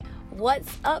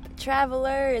What's up,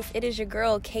 travelers? It is your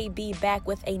girl KB back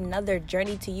with another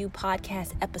Journey to You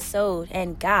podcast episode.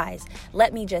 And guys,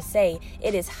 let me just say,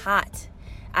 it is hot.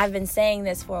 I've been saying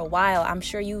this for a while. I'm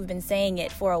sure you've been saying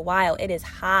it for a while. It is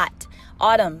hot.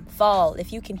 Autumn, fall.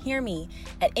 If you can hear me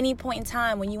at any point in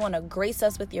time when you want to grace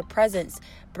us with your presence,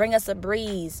 bring us a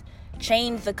breeze,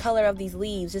 change the color of these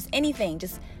leaves, just anything,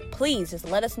 please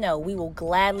let us know. We will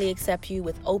gladly accept you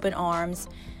with open arms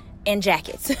and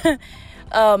jackets.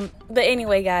 But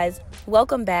anyway, guys,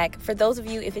 welcome back. For those of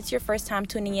you, if it's your first time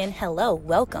tuning in, hello,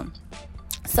 welcome.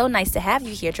 So nice to have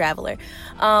you here, traveler.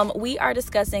 We are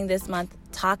discussing this month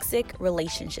toxic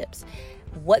relationships,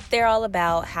 what they're all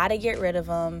about, how to get rid of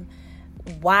them,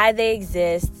 why they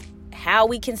exist, how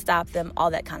we can stop them,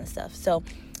 all that kind of stuff. So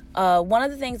one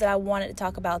of the things that I wanted to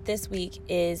talk about this week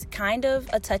is kind of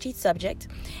a touchy subject.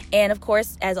 And of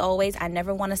course, as always, I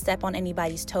never want to step on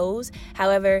anybody's toes.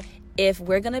 However, if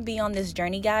we're going to be on this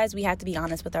journey, guys, we have to be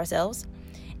honest with ourselves.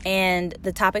 And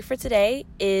the topic for today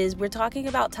is we're talking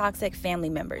about toxic family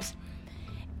members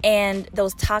and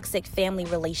those toxic family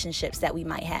relationships that we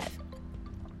might have.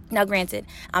 Now, granted,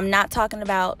 I'm not talking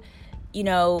about,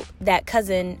 that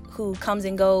cousin who comes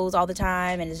and goes all the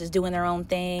time and is just doing their own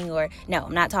thing. No,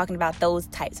 I'm not talking about those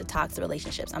types of toxic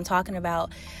relationships. I'm talking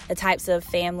about the types of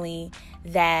family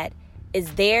that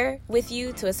is there with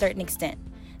you to a certain extent,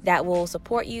 that will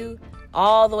support you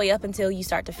all the way up until you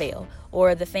start to fail,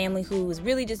 or the family who is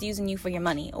really just using you for your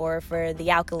money or for the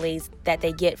accolades that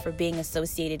they get for being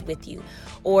associated with you,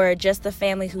 or just the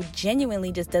family who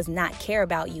genuinely just does not care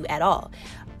about you at all.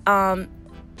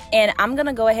 And I'm going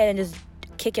to go ahead and just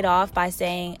kick it off by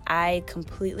saying I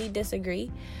completely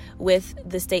disagree with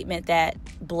the statement that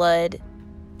blood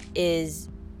is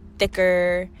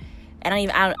thicker.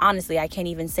 Honestly, I can't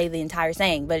even say the entire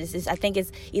saying, but I think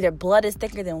it's either blood is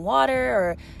thicker than water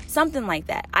or something like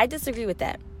that. I disagree with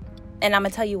that. And I'm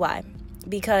going to tell you why.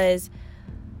 Because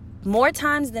more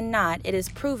times than not, it is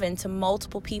proven to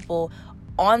multiple people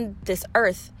on this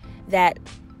earth that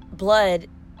blood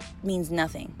means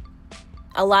nothing.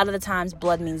 A lot of the times,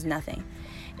 blood means nothing.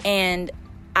 And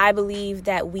I believe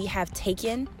that we have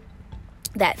taken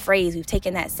that phrase, we've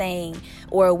taken that saying,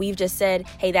 or we've just said,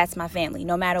 hey, that's my family.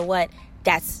 No matter what,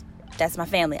 that's my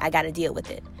family. I got to deal with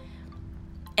it.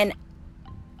 And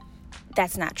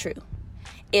that's not true.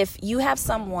 If you have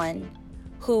someone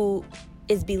who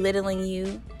is belittling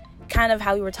you, kind of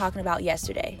how we were talking about last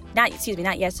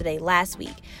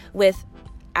week with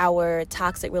our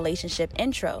toxic relationship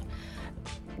intro.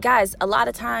 Guys, a lot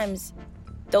of times,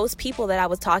 those people that I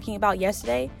was talking about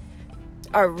yesterday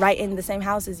are right in the same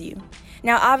house as you.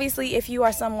 Now, obviously, if you're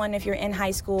in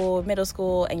high school, middle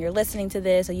school, and you're listening to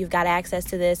this, or you've got access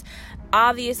to this,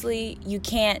 obviously, you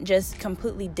can't just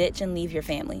completely ditch and leave your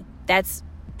family. That's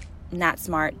not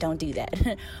smart. Don't do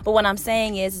that. But what I'm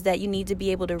saying is that you need to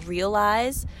be able to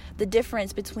realize the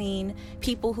difference between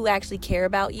people who actually care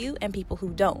about you and people who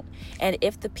don't. And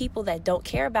if the people that don't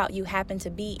care about you happen to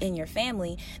be in your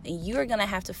family, then you're going to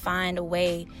have to find a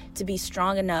way to be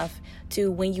strong enough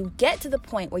to, when you get to the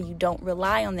point where you don't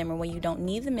rely on them or when you don't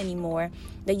need them anymore,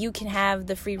 that you can have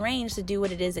the free range to do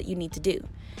what it is that you need to do.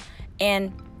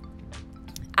 And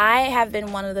I have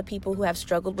been one of the people who have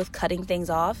struggled with cutting things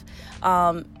off,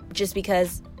 just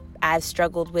because I've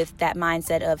struggled with that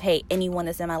mindset of, hey, anyone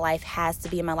that's in my life has to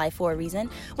be in my life for a reason,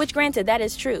 which granted, that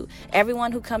is true.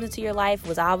 Everyone who comes into your life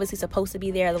was obviously supposed to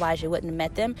be there, otherwise you wouldn't have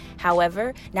met them.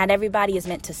 However, not everybody is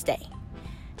meant to stay.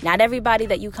 Not everybody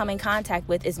that you come in contact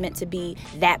with is meant to be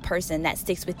that person that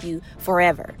sticks with you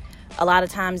forever. A lot of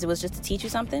times it was just to teach you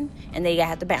something and they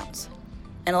have to bounce.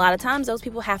 And a lot of times those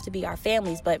people have to be our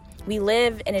families, but we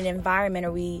live in an environment,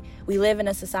 or we live in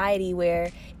a society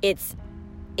where it's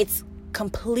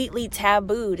completely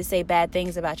taboo to say bad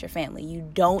things about your family. You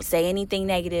don't say anything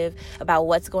negative about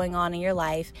what's going on in your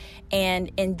life.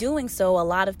 And in doing so, a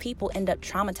lot of people end up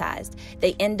traumatized.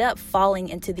 They end up falling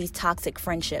into these toxic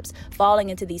friendships, falling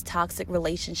into these toxic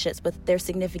relationships with their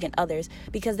significant others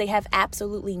because they have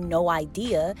absolutely no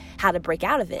idea how to break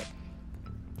out of it.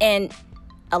 And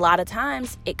a lot of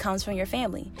times it comes from your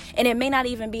family, and it may not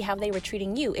even be how they were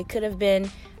treating you. It could have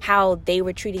been how they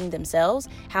were treating themselves,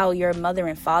 how your mother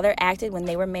and father acted when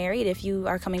they were married. If you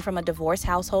are coming from a divorced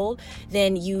household,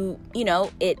 then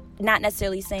it not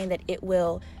necessarily saying that it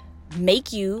will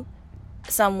make you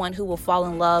someone who will fall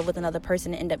in love with another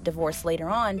person and end up divorced later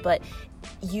on, but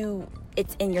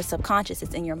it's in your subconscious,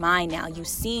 it's in your mind now. You've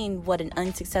seen what an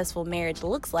unsuccessful marriage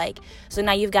looks like. So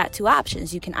now you've got two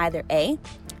options. You can either A,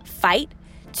 fight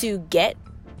to get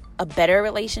a better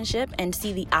relationship and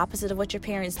see the opposite of what your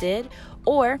parents did,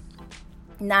 or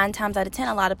 9 times out of 10,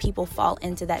 a lot of people fall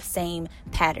into that same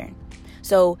pattern.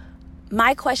 So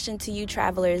My question to you,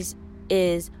 travelers,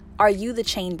 is, are you the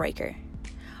chain breaker?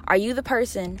 Are you the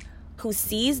person who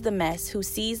sees the mess, who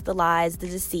sees the lies, the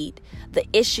deceit, the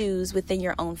issues within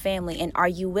your own family, and are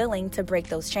you willing to break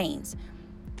those chains?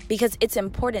 Because it's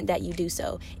important that you do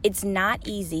so. It's not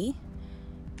easy.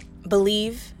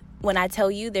 Believe when I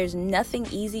tell you there's nothing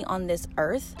easy on this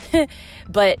earth,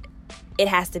 but it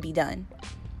has to be done.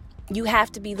 You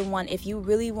have to be the one, if you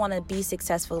really want to be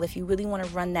successful, if you really want to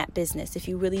run that business, if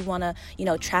you really want to,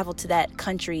 travel to that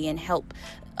country and help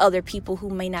other people who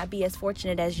may not be as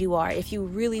fortunate as you are, if you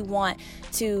really want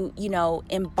to,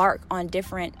 embark on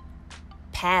different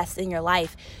paths in your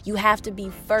life, you have to be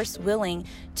first willing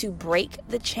to break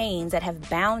the chains that have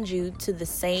bound you to the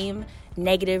same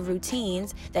negative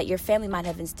routines that your family might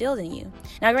have instilled in you.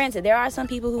 Now, granted, there are some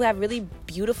people who have really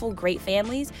beautiful, great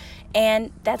families,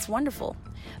 and that's wonderful.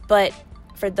 But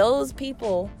for those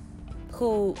people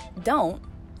who don't,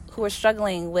 who are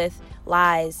struggling with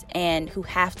lies and who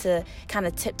have to kind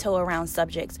of tiptoe around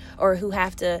subjects, or who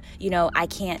have to, I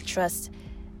can't trust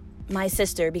my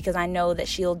sister because I know that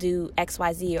she'll do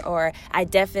XYZ, or I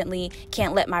definitely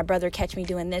can't let my brother catch me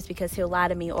doing this because he'll lie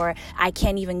to me, or I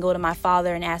can't even go to my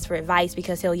father and ask for advice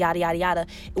because he'll yada, yada, yada.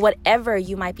 Whatever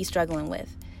you might be struggling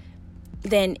with,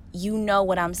 then you know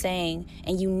what I'm saying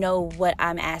and you know what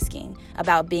I'm asking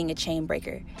about being a chain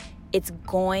breaker. It's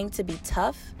going to be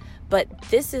tough, but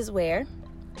this is where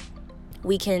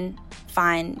we can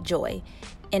find joy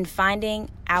in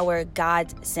finding our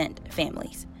God-sent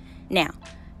families. Now,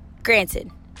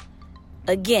 granted,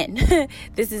 again,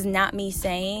 this is not me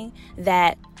saying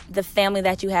that the family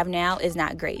that you have now is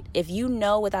not great. If you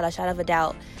know without a shadow of a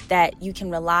doubt that you can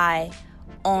rely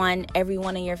on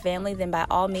everyone in your family, then by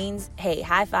all means, hey,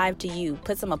 high five to you.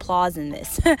 Put some applause in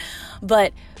this.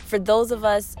 But for those of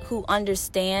us who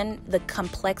understand the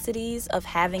complexities of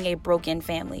having a broken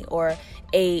family or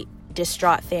a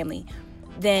distraught family,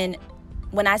 then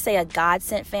when I say a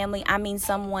God-sent family, I mean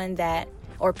someone that,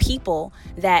 or people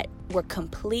that were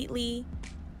completely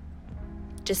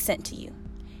just sent to you.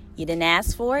 You didn't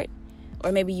ask for it,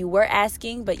 or maybe you were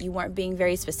asking, but you weren't being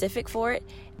very specific for it.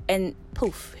 And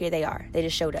poof, here they are. They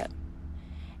just showed up.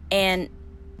 And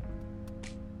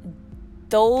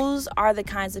those are the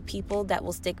kinds of people that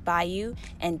will stick by you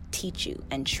and teach you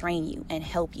and train you and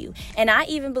help you. And I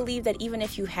even believe that even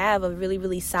if you have a really,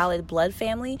 really solid blood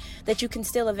family, that you can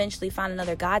still eventually find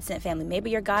another God-sent family. Maybe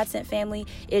your God-sent family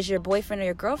is your boyfriend or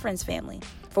your girlfriend's family.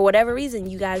 For whatever reason,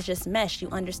 you guys just mesh. You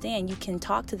understand. You can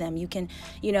talk to them. You can,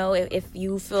 if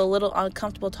you feel a little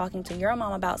uncomfortable talking to your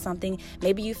mom about something,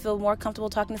 maybe you feel more comfortable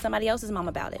talking to somebody else's mom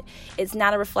about it. It's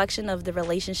not a reflection of the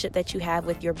relationship that you have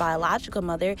with your biological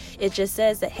mother. It just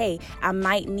says that, hey, I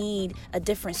might need a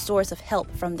different source of help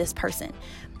from this person.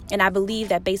 And I believe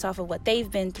that based off of what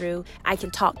they've been through, I can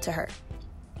talk to her.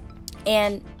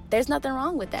 And there's nothing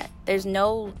wrong with that. There's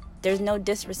no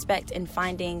disrespect in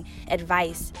finding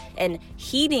advice and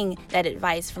heeding that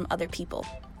advice from other people.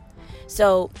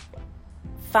 So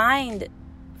find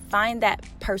that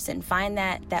person, find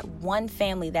that one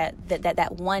family,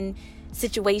 that one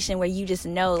situation where you just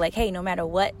know, like, hey, no matter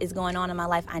what is going on in my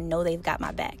life, I know they've got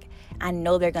my back. I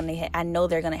know they're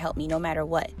gonna help me no matter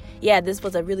what. Yeah, this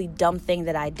was a really dumb thing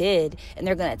that I did, and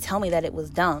they're gonna tell me that it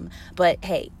was dumb. But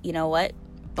hey, you know what?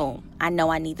 Boom. I know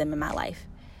I need them in my life.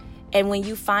 And when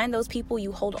you find those people,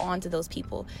 you hold on to those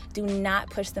people. Do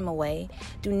not push them away.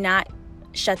 Do not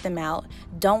shut them out.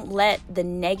 Don't let the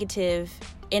negative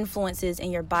influences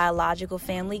in your biological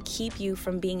family keep you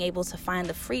from being able to find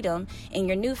the freedom in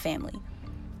your new family.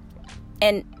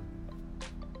 And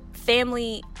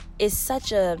family is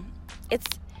such a, it's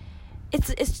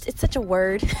such a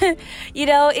word,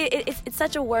 it's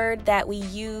such a word that we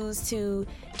use to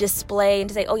display and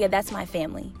to say, oh yeah, that's my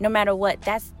family. No matter what,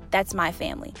 that's my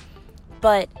family.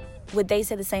 But would they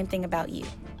say the same thing about you?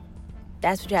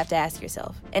 That's what you have to ask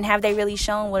yourself. And have they really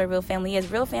shown what a real family is?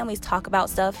 Real families talk about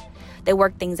stuff. They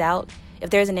work things out.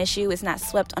 If there's an issue, it's not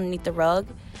swept underneath the rug.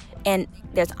 And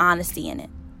there's honesty in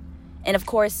it. And of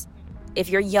course, if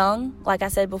you're young, like I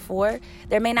said before,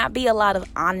 there may not be a lot of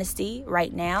honesty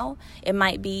right now. It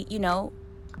might be,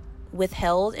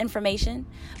 withheld information.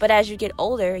 But as you get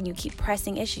older and you keep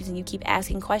pressing issues and you keep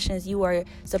asking questions, you are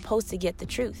supposed to get the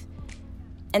truth.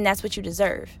 And that's what you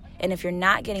deserve. And if you're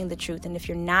not getting the truth, and if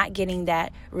you're not getting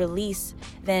that release,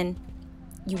 then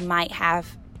you might have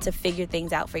to figure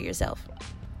things out for yourself.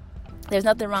 There's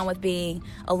nothing wrong with being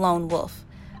a lone wolf,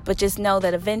 but just know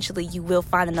that eventually you will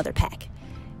find another pack.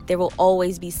 There will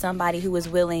always be somebody who is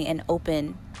willing and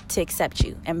open to accept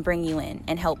you and bring you in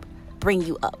and help bring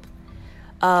you up.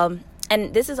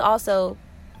 And this is also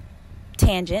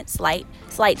slight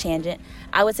tangent,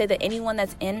 I would say that anyone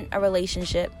that's in a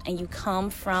relationship and you come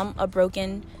from a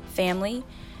broken family,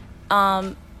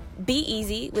 be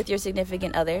easy with your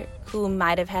significant other who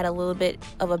might have had a little bit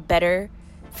of a better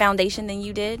foundation than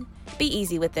you did. Be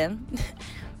easy with them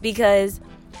because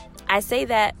I say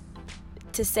that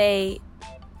to say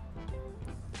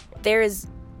there's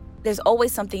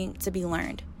always something to be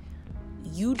learned.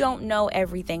 You don't know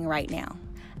everything right now.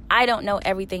 I don't know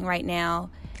everything right now.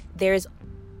 There's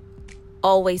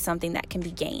always something that can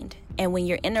be gained. And when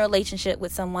you're in a relationship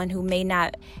with someone who may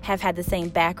not have had the same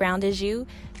background as you,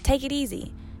 take it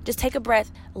easy. Just take a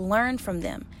breath, learn from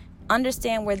them,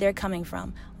 understand where they're coming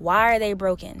from. Why are they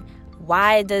broken?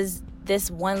 Why does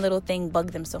this one little thing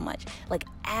bug them so much? Like,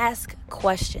 ask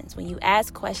questions. When you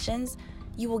ask questions,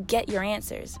 you will get your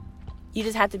answers. You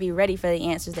just have to be ready for the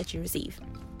answers that you receive.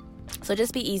 So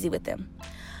just be easy with them.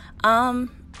 And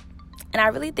I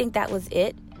really think that was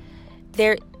it.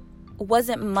 There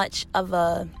wasn't much of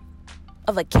a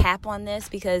cap on this,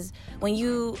 because when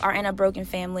you are in a broken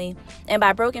family, and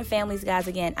by broken families, guys,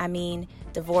 again, I mean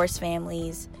divorced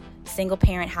families, single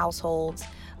parent households,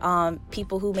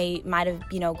 people who might have,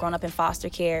 grown up in foster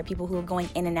care, people who are going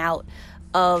in and out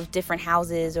of different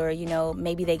houses, or,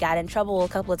 maybe they got in trouble a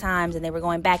couple of times and they were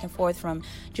going back and forth from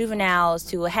juveniles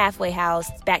to a halfway house,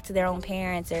 back to their own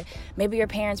parents, or maybe your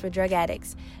parents were drug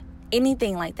addicts.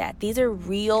 Anything like that. These are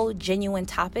real, genuine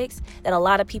topics that a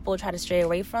lot of people try to stray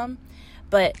away from,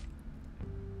 but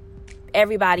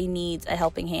everybody needs a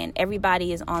helping hand.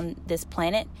 Everybody is on this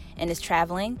planet and is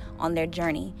traveling on their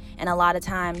journey. And a lot of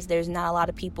times there's not a lot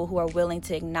of people who are willing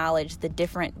to acknowledge the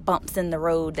different bumps in the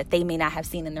road that they may not have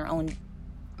seen in their own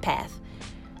path.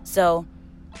 So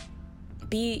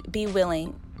be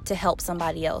willing to help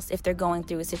somebody else if they're going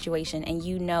through a situation and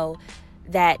you know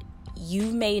that you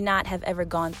may not have ever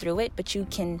gone through it, but you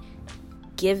can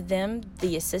give them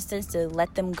the assistance to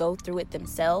let them go through it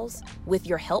themselves with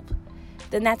your help,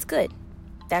 then that's good.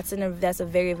 That's a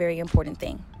very, very important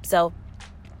thing. So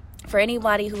for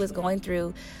anybody who is going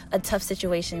through a tough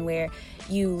situation where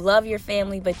you love your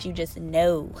family, but you just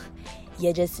know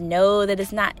that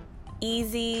it's not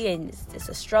easy and it's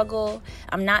a struggle.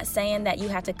 I'm not saying that you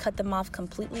have to cut them off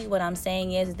completely. What I'm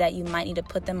saying is that you might need to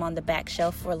put them on the back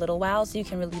shelf for a little while so you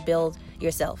can really build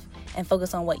yourself and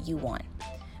focus on what you want,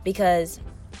 because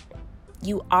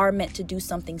you are meant to do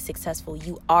something successful.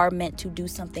 You are meant to do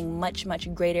something much,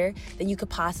 much greater than you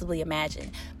could possibly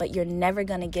imagine. But you're never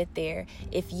going to get there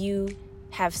if you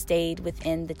have stayed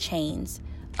within the chains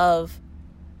of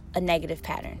a negative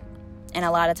pattern. And a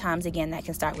lot of times, again, that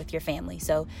can start with your family.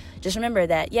 So just remember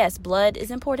that, yes, blood is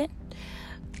important,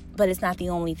 but it's not the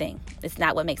only thing. It's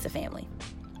not what makes a family.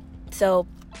 So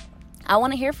I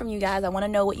want to hear from you guys. I want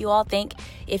to know what you all think.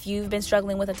 If you've been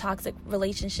struggling with a toxic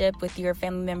relationship with your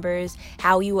family members,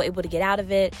 how you were able to get out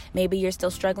of it. Maybe you're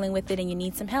still struggling with it and you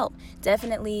need some help.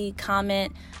 Definitely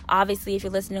comment. Obviously, if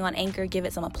you're listening on Anchor, give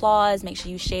it some applause. Make sure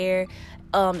you share.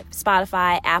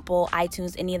 Spotify, Apple,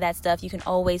 iTunes, any of that stuff. You can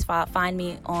always find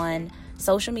me on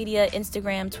social media,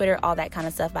 Instagram, Twitter, all that kind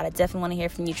of stuff. But I definitely want to hear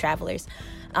from you travelers.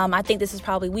 I think this is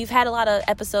we've had a lot of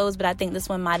episodes, but I think this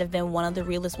one might have been one of the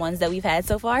realest ones that we've had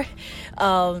so far.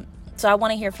 So I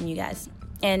want to hear from you guys.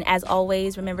 And as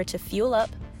always, remember to fuel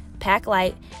up, pack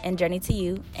light, and journey to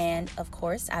you. And of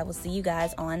course, I will see you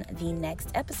guys on the next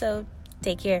episode.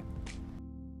 Take care.